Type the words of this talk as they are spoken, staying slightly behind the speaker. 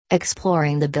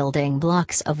Exploring the building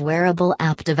blocks of wearable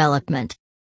app development.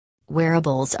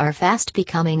 Wearables are fast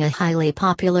becoming a highly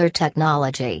popular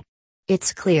technology.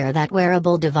 It's clear that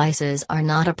wearable devices are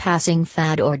not a passing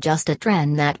fad or just a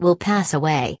trend that will pass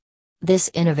away. This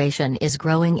innovation is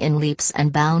growing in leaps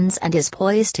and bounds and is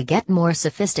poised to get more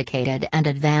sophisticated and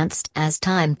advanced as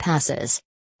time passes.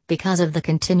 Because of the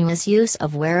continuous use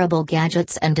of wearable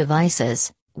gadgets and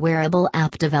devices, wearable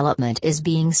app development is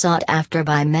being sought after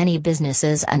by many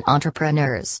businesses and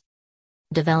entrepreneurs.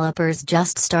 Developers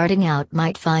just starting out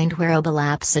might find wearable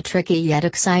apps a tricky yet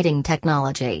exciting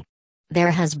technology.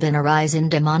 There has been a rise in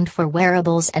demand for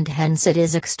wearables, and hence it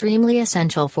is extremely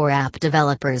essential for app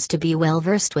developers to be well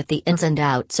versed with the ins and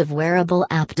outs of wearable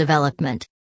app development.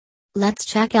 Let's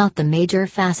check out the major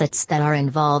facets that are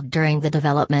involved during the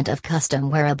development of custom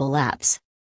wearable apps.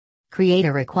 Create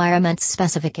a requirements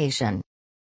specification.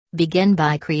 Begin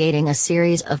by creating a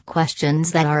series of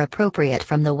questions that are appropriate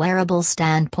from the wearable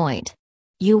standpoint.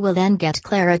 You will then get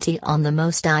clarity on the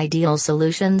most ideal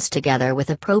solutions together with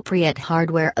appropriate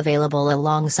hardware available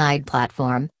alongside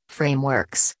platform,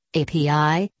 frameworks,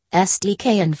 API,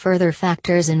 SDK and further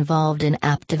factors involved in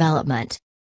app development.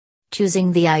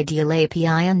 Choosing the ideal API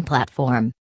and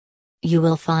platform. You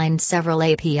will find several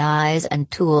APIs and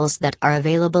tools that are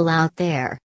available out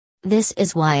there. This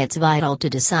is why it's vital to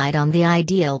decide on the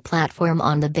ideal platform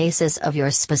on the basis of your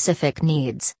specific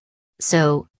needs.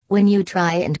 So, when you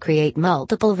try and create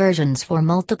multiple versions for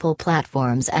multiple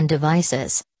platforms and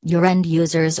devices, your end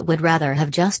users would rather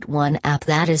have just one app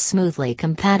that is smoothly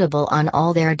compatible on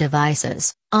all their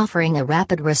devices, offering a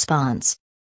rapid response.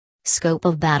 Scope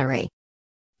of battery.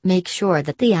 Make sure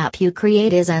that the app you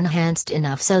create is enhanced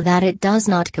enough so that it does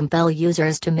not compel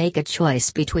users to make a choice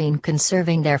between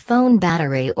conserving their phone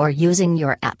battery or using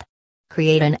your app.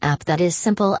 Create an app that is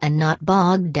simple and not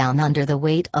bogged down under the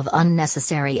weight of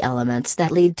unnecessary elements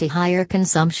that lead to higher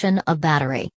consumption of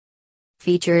battery.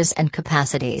 Features and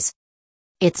capacities.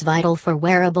 It's vital for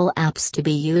wearable apps to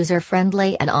be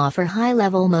user-friendly and offer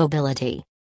high-level mobility.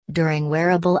 During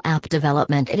wearable app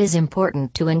development, it is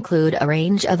important to include a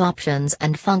range of options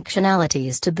and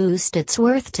functionalities to boost its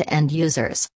worth to end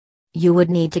users. You would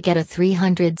need to get a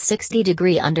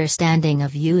 360-degree understanding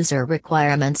of user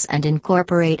requirements and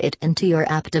incorporate it into your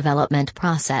app development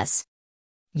process.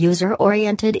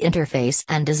 User-oriented interface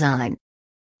and design.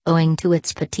 Owing to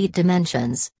its petite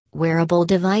dimensions, wearable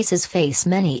devices face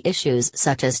many issues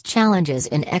such as challenges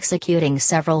in executing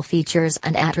several features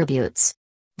and attributes.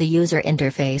 The user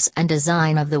interface and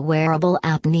design of the wearable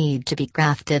app need to be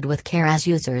crafted with care as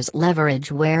users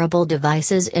leverage wearable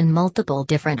devices in multiple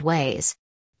different ways.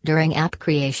 During app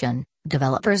creation,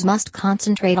 developers must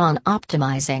concentrate on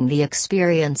optimizing the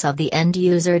experience of the end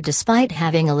user despite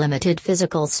having a limited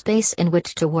physical space in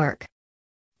which to work.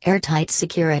 Airtight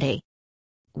security.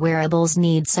 Wearables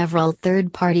need several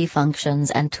third-party functions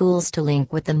and tools to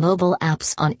link with the mobile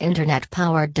apps on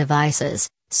internet-powered devices,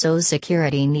 so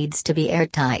security needs to be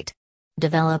airtight.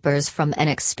 Developers from an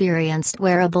experienced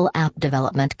wearable app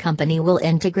development company will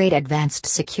integrate advanced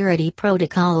security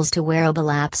protocols to wearable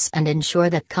apps and ensure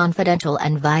that confidential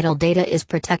and vital data is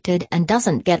protected and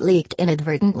doesn't get leaked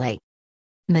inadvertently.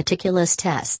 Meticulous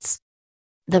tests.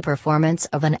 The performance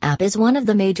of an app is one of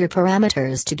the major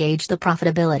parameters to gauge the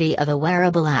profitability of a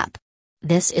wearable app.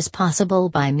 This is possible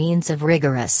by means of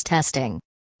rigorous testing.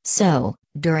 So,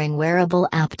 during wearable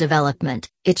app development,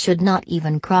 it should not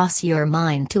even cross your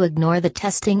mind to ignore the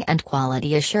testing and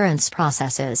quality assurance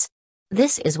processes.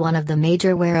 This is one of the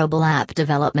major wearable app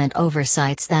development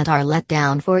oversights that are let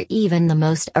down for even the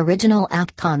most original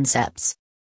app concepts.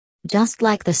 Just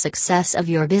like the success of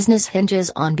your business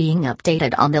hinges on being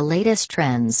updated on the latest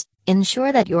trends,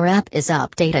 ensure that your app is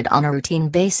updated on a routine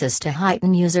basis to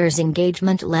heighten users'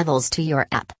 engagement levels to your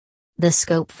app. The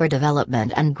scope for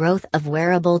development and growth of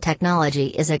wearable technology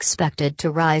is expected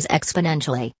to rise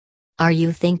exponentially. Are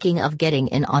you thinking of getting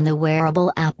in on the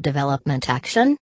wearable app development action?